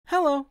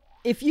Hello!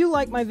 If you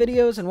like my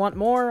videos and want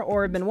more,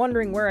 or have been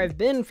wondering where I've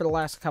been for the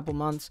last couple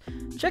months,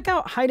 check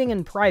out Hiding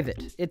in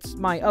Private. It's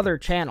my other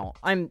channel.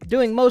 I'm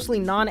doing mostly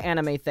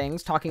non-anime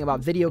things, talking about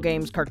video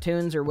games,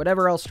 cartoons, or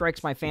whatever else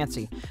strikes my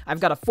fancy.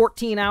 I've got a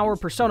 14-hour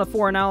Persona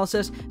 4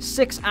 analysis,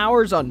 6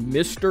 hours on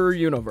Mr.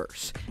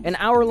 Universe, an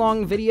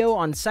hour-long video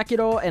on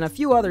Sekiro, and a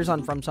few others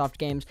on FromSoft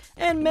games,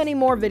 and many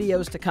more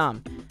videos to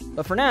come.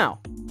 But for now,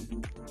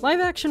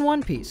 live-action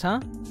One Piece, huh?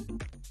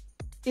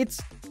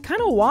 It's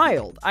kind of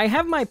wild. I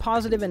have my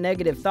positive and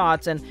negative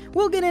thoughts, and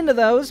we'll get into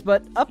those,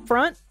 but up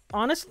front,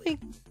 honestly,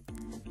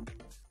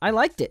 I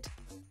liked it.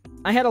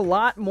 I had a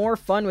lot more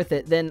fun with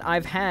it than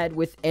I've had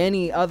with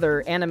any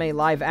other anime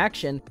live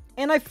action,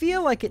 and I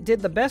feel like it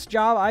did the best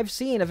job I've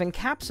seen of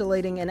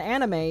encapsulating an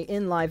anime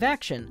in live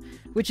action,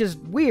 which is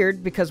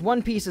weird because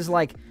One Piece is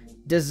like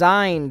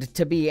designed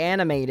to be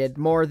animated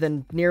more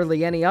than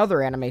nearly any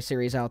other anime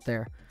series out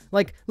there.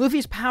 Like,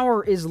 Luffy's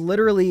power is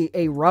literally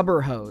a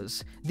rubber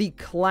hose, the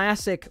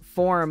classic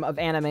form of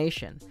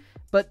animation.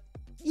 But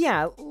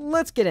yeah,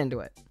 let's get into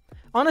it.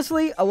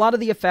 Honestly, a lot of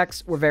the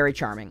effects were very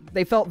charming.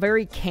 They felt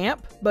very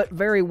camp, but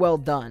very well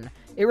done.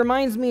 It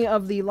reminds me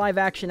of the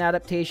live-action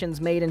adaptations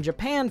made in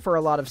Japan for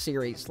a lot of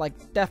series,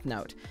 like Death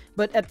Note.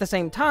 But at the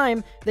same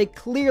time, they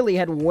clearly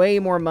had way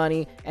more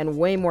money and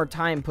way more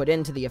time put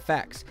into the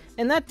effects.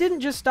 And that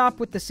didn't just stop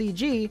with the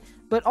CG,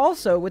 but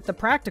also with the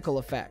practical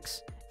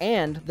effects.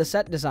 And the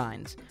set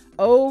designs.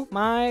 Oh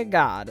my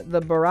god,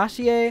 the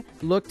Barashier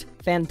looked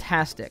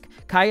fantastic.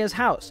 Kaya's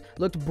house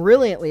looked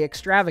brilliantly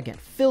extravagant,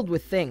 filled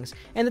with things.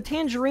 And the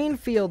tangerine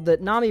field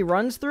that Nami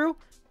runs through,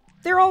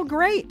 they're all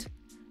great.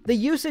 The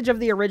usage of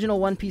the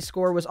original One Piece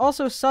score was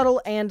also subtle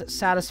and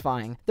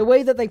satisfying. The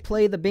way that they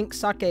play the Bink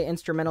Sake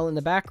instrumental in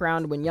the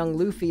background when young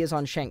Luffy is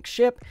on Shank's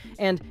ship,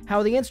 and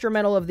how the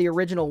instrumental of the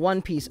original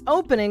One Piece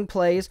opening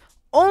plays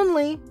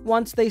only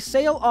once they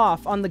sail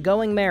off on the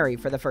Going Merry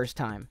for the first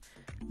time.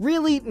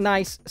 Really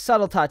nice,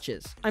 subtle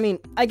touches. I mean,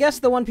 I guess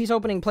the One Piece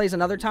opening plays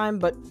another time,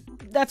 but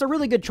that's a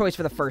really good choice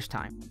for the first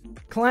time.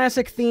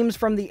 Classic themes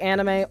from the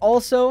anime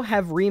also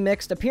have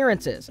remixed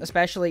appearances,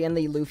 especially in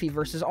the Luffy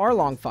vs.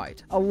 Arlong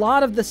fight. A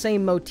lot of the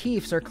same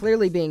motifs are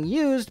clearly being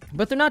used,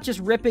 but they're not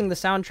just ripping the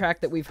soundtrack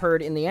that we've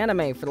heard in the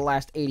anime for the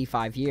last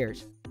 85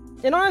 years.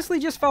 It honestly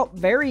just felt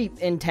very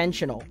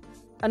intentional.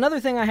 Another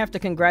thing I have to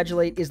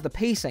congratulate is the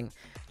pacing.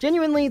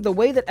 Genuinely, the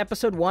way that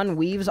Episode 1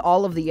 weaves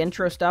all of the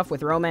intro stuff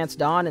with Romance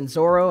Dawn and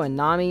Zoro and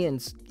Nami, and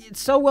it's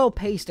so well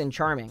paced and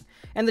charming.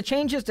 And the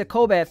changes to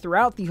Kobe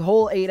throughout the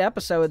whole 8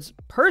 episodes,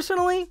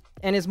 personally,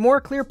 and his more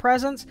clear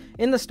presence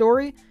in the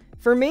story,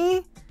 for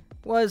me,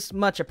 was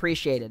much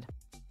appreciated.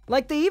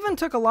 Like, they even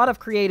took a lot of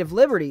creative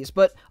liberties,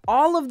 but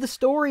all of the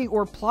story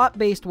or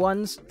plot-based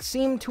ones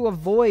seem to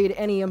avoid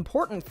any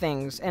important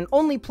things and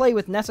only play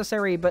with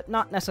necessary but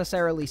not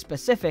necessarily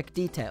specific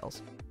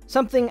details.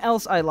 Something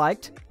else I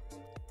liked: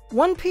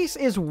 One Piece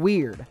is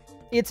weird.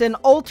 It's an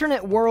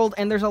alternate world,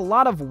 and there's a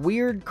lot of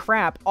weird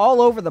crap all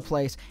over the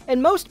place,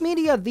 and most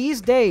media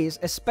these days,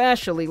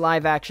 especially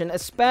live action,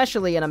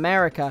 especially in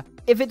America,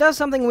 if it does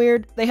something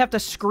weird, they have to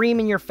scream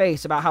in your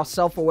face about how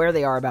self-aware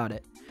they are about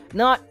it.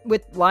 Not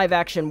with live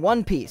action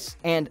One Piece,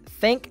 and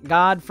thank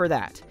God for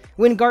that.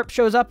 When Garp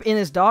shows up in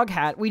his dog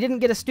hat, we didn't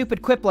get a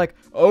stupid quip like,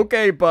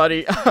 "Okay,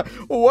 buddy,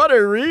 what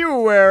are you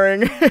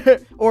wearing?"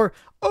 Or,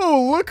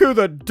 "Oh, look who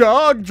the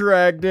dog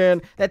dragged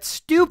in." That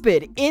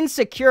stupid,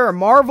 insecure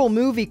Marvel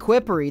movie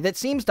quippery that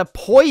seems to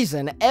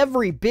poison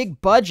every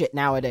big budget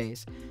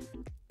nowadays.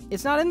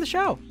 It's not in the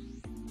show.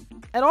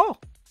 At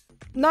all.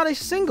 Not a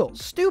single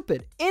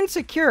stupid,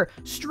 insecure,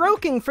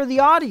 stroking for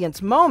the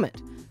audience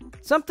moment.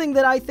 Something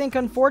that I think,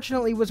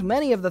 unfortunately, was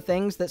many of the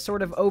things that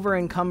sort of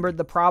over-encumbered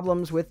the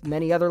problems with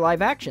many other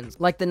live actions,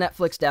 like the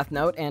Netflix Death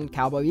Note and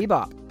Cowboy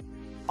Bebop.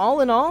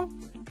 All in all,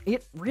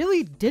 it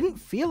really didn't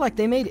feel like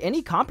they made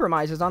any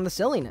compromises on the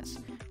silliness.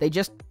 They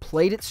just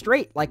played it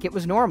straight, like it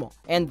was normal,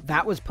 and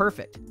that was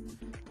perfect.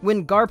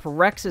 When Garp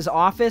wrecks his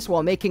office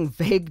while making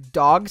vague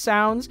dog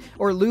sounds,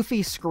 or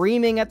Luffy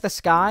screaming at the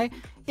sky,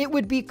 it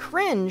would be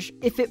cringe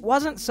if it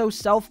wasn't so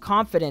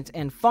self-confident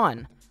and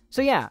fun.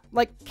 So yeah,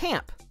 like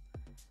camp.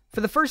 For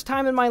the first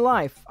time in my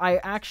life, I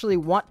actually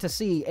want to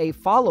see a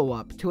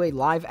follow-up to a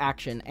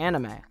live-action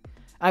anime.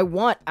 I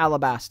want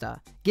Alabasta.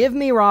 Give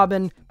me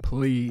Robin,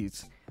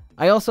 please.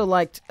 I also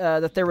liked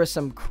that there was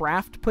some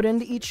craft put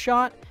into each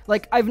shot.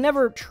 Like, I've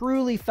never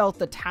truly felt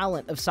the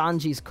talent of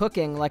Sanji's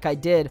cooking like I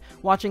did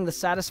watching the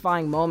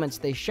satisfying moments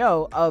they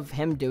show of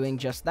him doing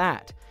just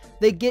that.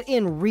 They get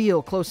in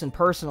real close and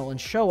personal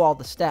and show all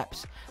the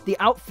steps. The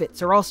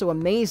outfits are also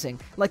amazing,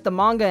 like the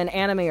manga and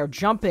anime are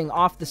jumping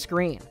off the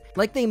screen.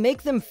 Like, they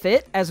make them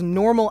fit as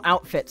normal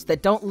outfits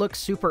that don't look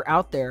super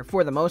out there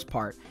for the most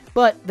part,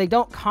 but they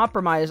don't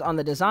compromise on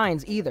the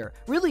designs either,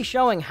 really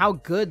showing how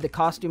good the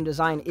costume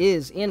design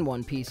is in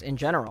One Piece in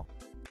general.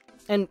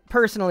 And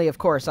personally, of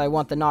course, I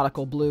want the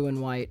nautical blue and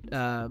white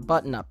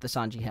button-up that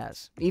Sanji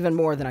has, even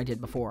more than I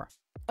did before.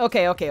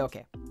 Okay.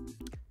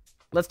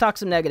 Let's talk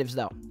some negatives,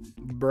 though.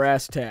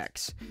 Brass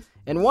tacks.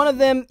 And one of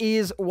them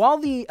is, while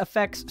the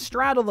effects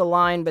straddle the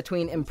line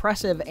between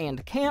impressive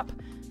and camp,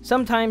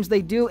 sometimes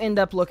they do end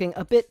up looking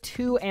a bit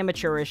too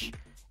amateurish,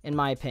 in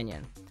my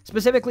opinion.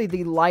 Specifically,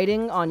 the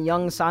lighting on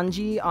young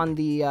Sanji on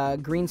the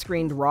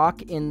green-screened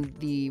rock in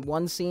the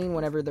one scene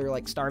whenever they're,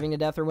 like, starving to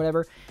death or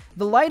whatever.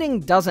 The lighting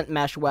doesn't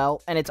mesh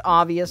well, and it's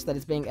obvious that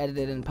it's being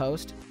edited in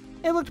post.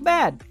 It looked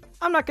bad.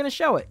 I'm not going to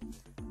show it.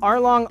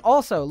 Arlong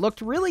also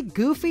looked really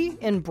goofy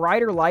in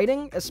brighter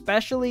lighting,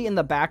 especially in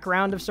the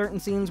background of certain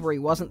scenes where he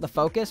wasn't the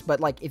focus,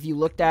 but, like, if you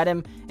looked at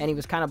him and he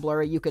was kind of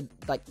blurry, you could,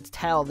 like,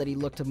 tell that he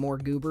looked more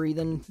goobery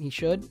than he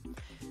should.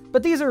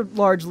 But these are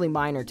largely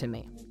minor to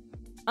me.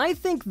 I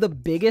think the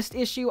biggest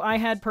issue I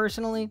had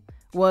personally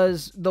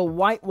was the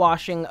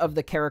whitewashing of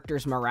the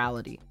character's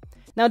morality.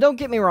 Now, don't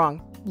get me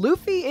wrong,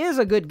 Luffy is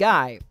a good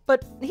guy,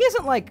 but he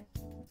isn't, like,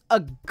 a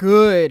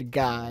good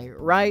guy,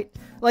 right?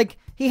 Like,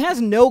 he has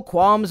no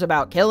qualms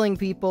about killing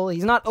people,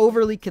 he's not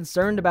overly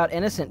concerned about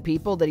innocent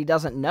people that he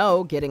doesn't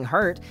know getting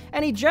hurt,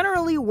 and he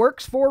generally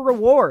works for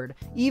reward,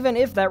 even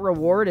if that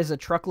reward is a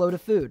truckload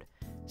of food.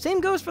 Same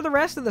goes for the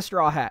rest of the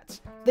Straw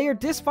Hats. They are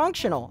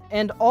dysfunctional,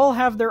 and all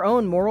have their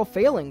own moral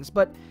failings,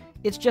 but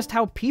it's just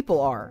how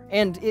people are,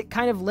 and it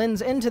kind of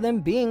lends into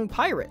them being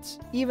pirates,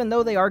 even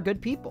though they are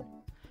good people.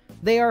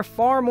 They are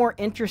far more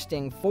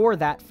interesting for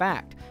that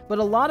fact, but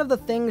a lot of the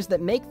things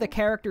that make the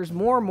characters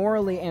more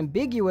morally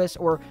ambiguous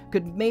or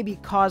could maybe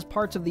cause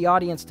parts of the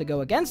audience to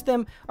go against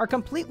them are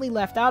completely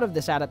left out of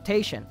this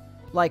adaptation,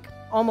 like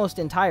almost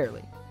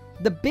entirely.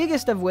 The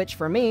biggest of which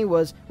for me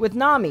was with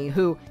Nami,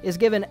 who is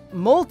given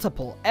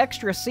multiple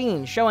extra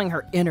scenes showing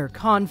her inner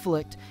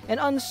conflict and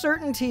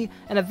uncertainty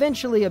and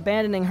eventually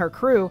abandoning her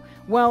crew,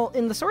 while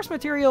in the source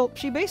material,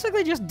 she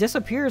basically just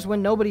disappears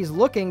when nobody's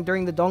looking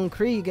during the Don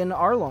Krieg and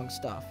Arlong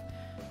stuff.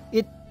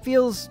 It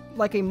feels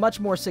like a much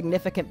more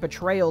significant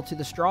betrayal to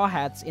the Straw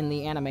Hats in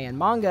the anime and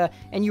manga,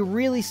 and you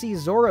really see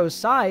Zoro's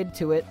side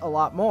to it a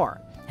lot more.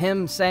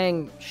 Him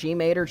saying she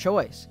made her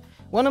choice.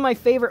 One of my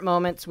favorite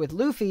moments with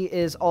Luffy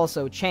is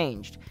also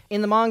changed.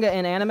 In the manga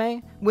and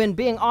anime, when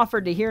being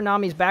offered to hear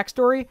Nami's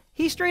backstory,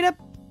 he straight up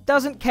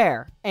doesn't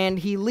care, and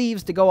he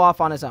leaves to go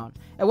off on his own.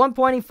 At one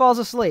point, he falls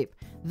asleep.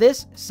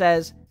 This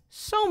says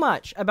so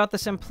much about the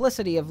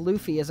simplicity of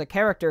Luffy as a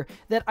character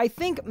that I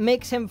think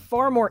makes him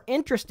far more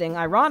interesting,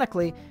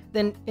 ironically,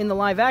 than in the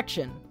live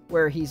action,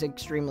 where he's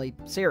extremely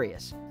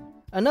serious.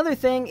 Another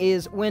thing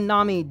is, when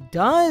Nami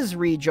does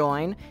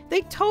rejoin,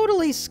 they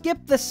totally skip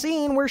the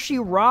scene where she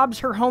robs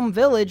her home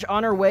village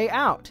on her way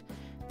out.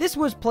 This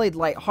was played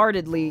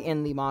lightheartedly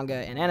in the manga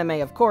and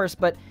anime, of course,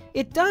 but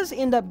it does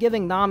end up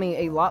giving Nami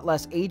a lot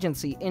less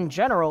agency in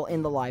general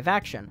in the live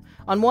action.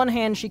 On one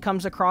hand, she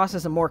comes across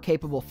as a more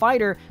capable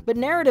fighter, but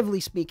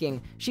narratively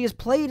speaking, she is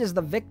played as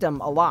the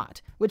victim a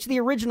lot, which the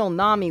original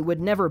Nami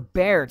would never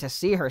bear to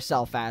see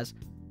herself as,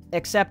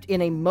 except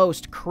in a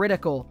most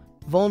critical,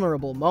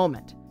 vulnerable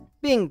moment,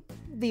 being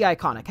the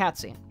iconic hat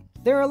scene.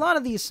 There are a lot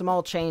of these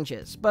small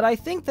changes, but I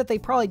think that they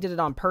probably did it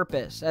on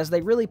purpose, as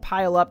they really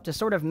pile up to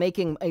sort of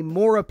making a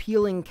more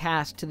appealing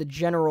cast to the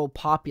general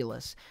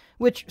populace,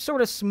 which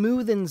sort of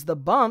smoothens the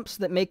bumps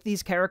that make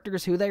these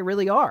characters who they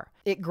really are.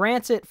 It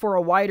grants it for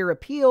a wider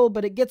appeal,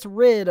 but it gets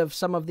rid of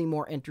some of the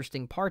more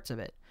interesting parts of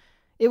it.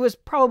 It was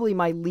probably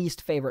my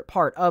least favorite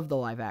part of the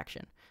live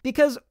action.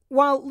 Because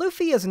while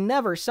Luffy is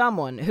never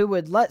someone who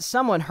would let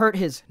someone hurt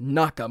his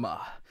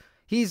nakama,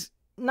 he's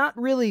not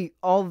really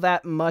all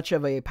that much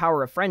of a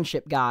power of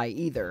friendship guy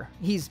either.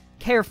 He's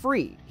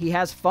carefree, he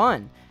has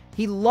fun,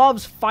 he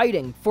loves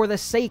fighting for the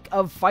sake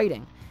of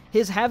fighting.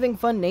 His having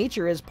fun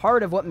nature is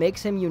part of what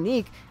makes him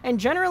unique, and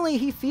generally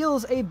he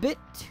feels a bit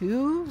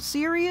too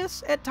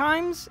serious at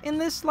times in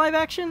this live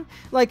action.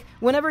 Like,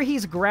 whenever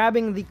he's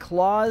grabbing the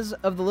claws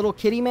of the little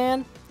kitty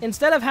man,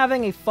 instead of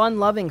having a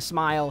fun-loving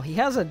smile, he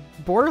has a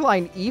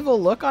borderline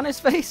evil look on his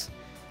face.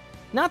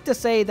 Not to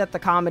say that the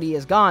comedy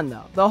is gone,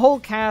 though. The whole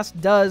cast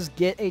does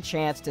get a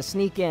chance to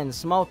sneak in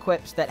small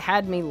quips that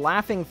had me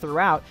laughing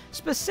throughout,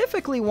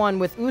 specifically one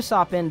with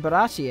Usopp and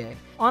Barashie.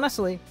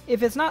 Honestly,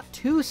 if it's not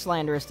too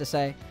slanderous to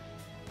say,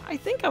 I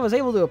think I was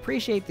able to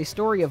appreciate the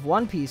story of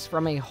One Piece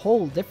from a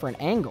whole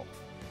different angle.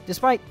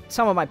 Despite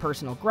some of my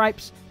personal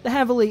gripes, the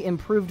heavily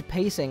improved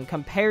pacing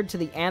compared to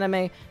the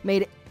anime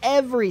made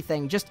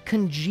everything just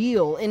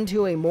congeal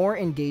into a more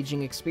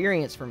engaging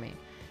experience for me.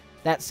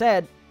 That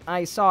said,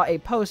 I saw a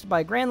post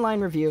by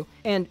Grandline Review,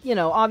 and, you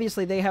know,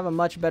 obviously they have a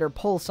much better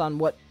pulse on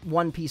what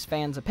One Piece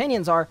fans'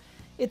 opinions are.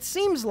 It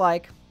seems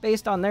like,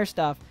 based on their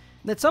stuff,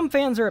 that some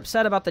fans are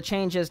upset about the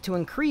changes to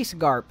increase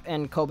Garp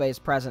and Kobe's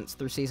presence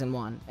through Season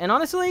 1. And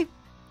honestly,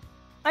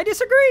 I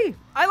disagree!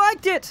 I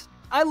liked it!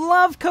 I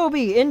love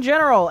Kobe in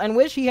general, and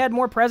wish he had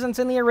more presence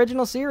in the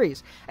original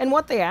series. And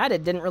what they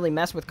added didn't really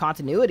mess with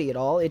continuity at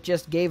all, it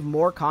just gave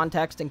more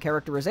context and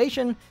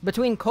characterization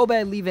between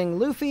Kobe leaving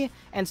Luffy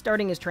and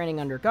starting his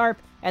training under Garp,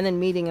 and then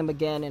meeting him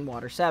again in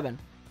Water 7.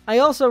 I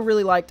also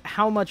really liked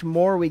how much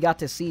more we got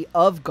to see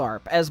of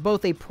Garp as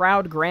both a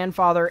proud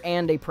grandfather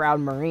and a proud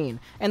Marine,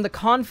 and the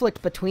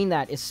conflict between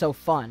that is so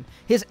fun.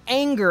 His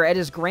anger at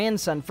his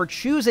grandson for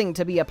choosing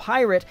to be a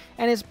pirate,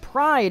 and his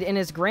pride in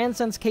his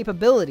grandson's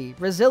capability,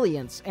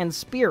 resilience, and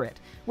spirit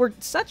were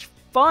such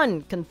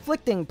fun,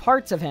 conflicting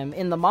parts of him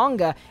in the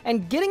manga,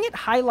 and getting it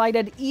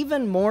highlighted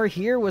even more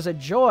here was a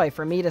joy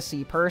for me to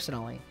see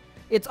personally.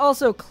 It's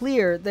also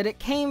clear that it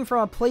came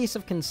from a place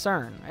of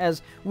concern.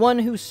 As one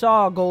who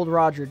saw Gold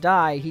Roger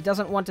die, he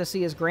doesn't want to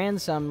see his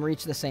grandson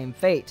reach the same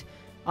fate.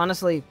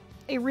 Honestly,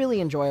 a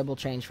really enjoyable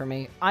change for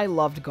me. I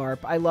loved Garp,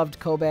 I loved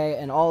Kobe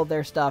and all of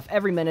their stuff,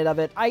 every minute of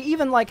it. I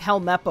even like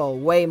Helmeppo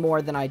way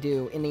more than I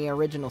do in the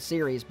original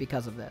series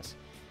because of this.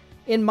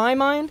 In my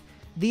mind,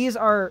 these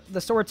are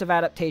the sorts of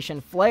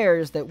adaptation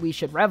flares that we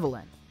should revel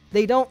in.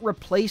 They don't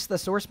replace the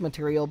source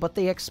material, but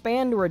they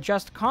expand or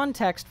adjust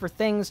context for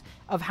things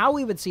of how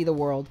we would see the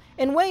world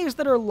in ways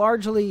that are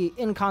largely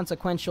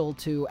inconsequential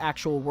to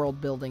actual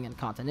world building and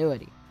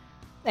continuity.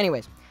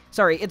 Anyways,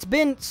 sorry, it's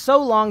been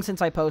so long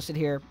since I posted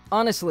here.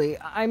 Honestly,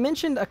 I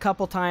mentioned a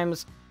couple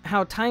times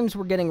how times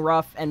were getting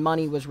rough and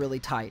money was really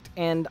tight,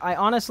 and I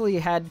honestly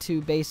had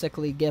to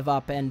basically give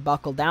up and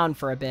buckle down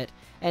for a bit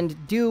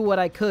and do what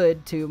I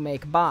could to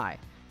make by.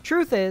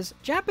 Truth is,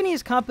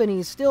 Japanese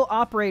companies still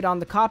operate on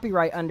the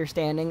copyright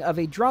understanding of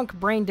a drunk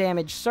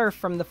brain-damaged serf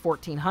from the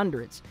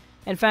 1400s.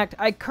 In fact,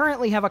 I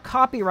currently have a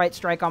copyright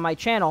strike on my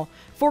channel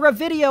for a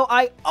video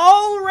I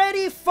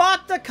already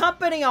fought the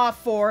company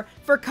off for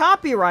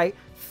copyright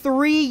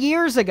 3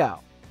 years ago.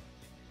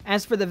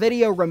 As for the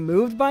video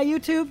removed by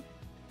YouTube,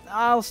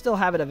 I'll still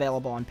have it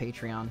available on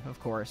Patreon, of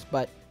course,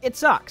 but it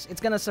sucks.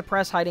 It's gonna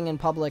suppress Hiding in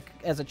Public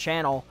as a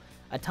channel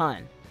a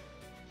ton.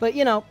 But,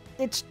 you know,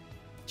 it's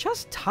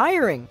just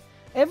tiring.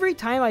 Every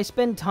time I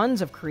spend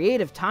tons of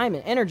creative time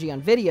and energy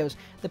on videos,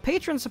 the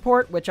patron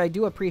support, which I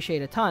do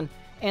appreciate a ton,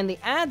 and the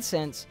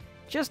AdSense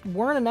just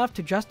weren't enough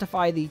to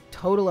justify the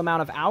total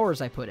amount of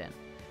hours I put in.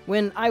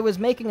 When I was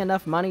making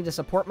enough money to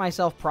support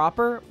myself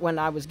proper, when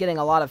I was getting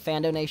a lot of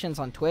fan donations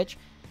on Twitch,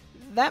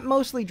 that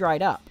mostly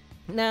dried up.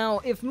 Now,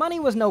 if money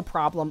was no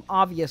problem,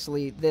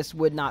 obviously this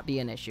would not be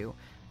an issue.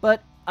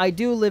 But I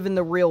do live in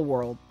the real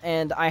world,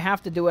 and I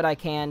have to do what I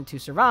can to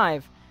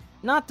survive.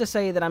 Not to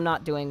say that I'm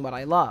not doing what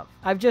I love.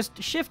 I've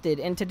just shifted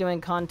into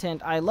doing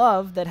content I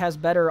love that has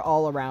better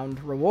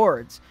all-around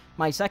rewards.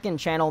 My second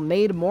channel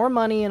made more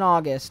money in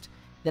August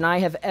than I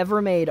have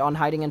ever made on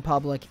Hiding in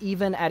Public,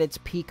 even at its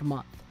peak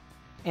month.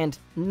 And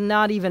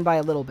not even by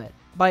a little bit.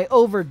 By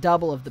over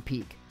double of the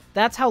peak.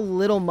 That's how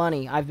little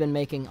money I've been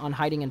making on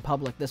Hiding in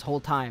Public this whole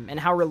time, and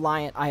how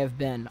reliant I have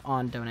been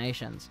on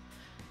donations.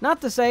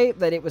 Not to say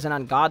that it was an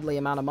ungodly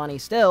amount of money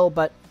still,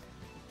 but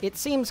it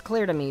seems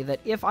clear to me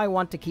that if I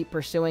want to keep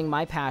pursuing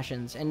my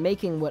passions and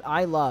making what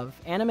I love,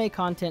 anime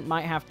content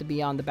might have to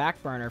be on the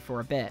back burner for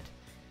a bit.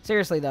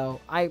 Seriously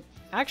though, I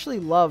actually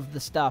love the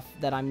stuff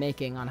that I'm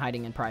making on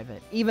Hiding in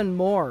Private. Even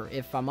more,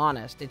 if I'm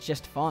honest. It's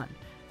just fun.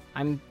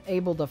 I'm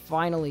able to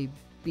finally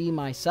be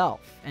myself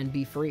and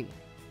be free.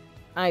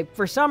 I,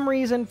 for some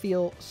reason,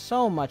 feel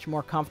so much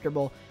more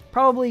comfortable,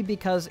 probably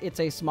because it's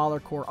a smaller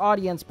core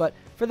audience, but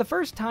for the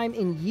first time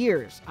in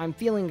years, I'm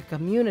feeling a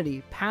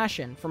community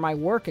passion for my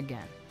work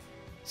again.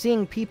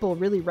 Seeing people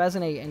really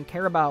resonate and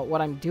care about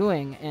what I'm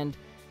doing, and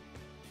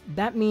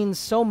that means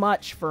so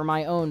much for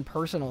my own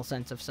personal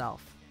sense of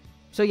self.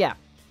 So yeah,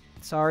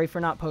 sorry for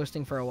not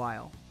posting for a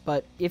while,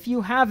 but if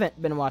you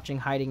haven't been watching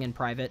Hiding in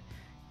Private,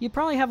 you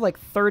probably have like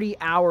 30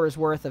 hours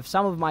worth of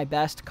some of my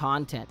best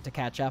content to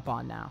catch up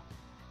on now.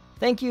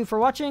 Thank you for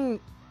watching,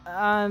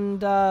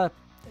 and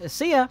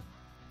see ya!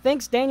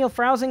 Thanks Daniel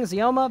Frowsing,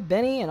 Zioma,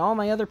 Benny, and all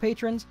my other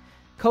patrons,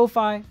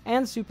 Ko-Fi,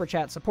 and Super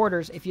Chat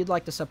supporters. If you'd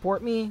like to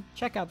support me,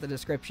 check out the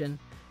description.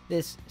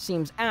 This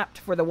seems apt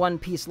for the One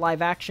Piece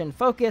live-action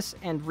focus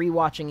and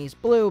rewatching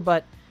East Blue,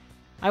 but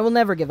I will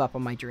never give up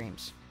on my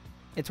dreams.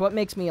 It's what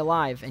makes me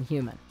alive and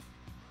human.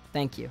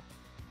 Thank you.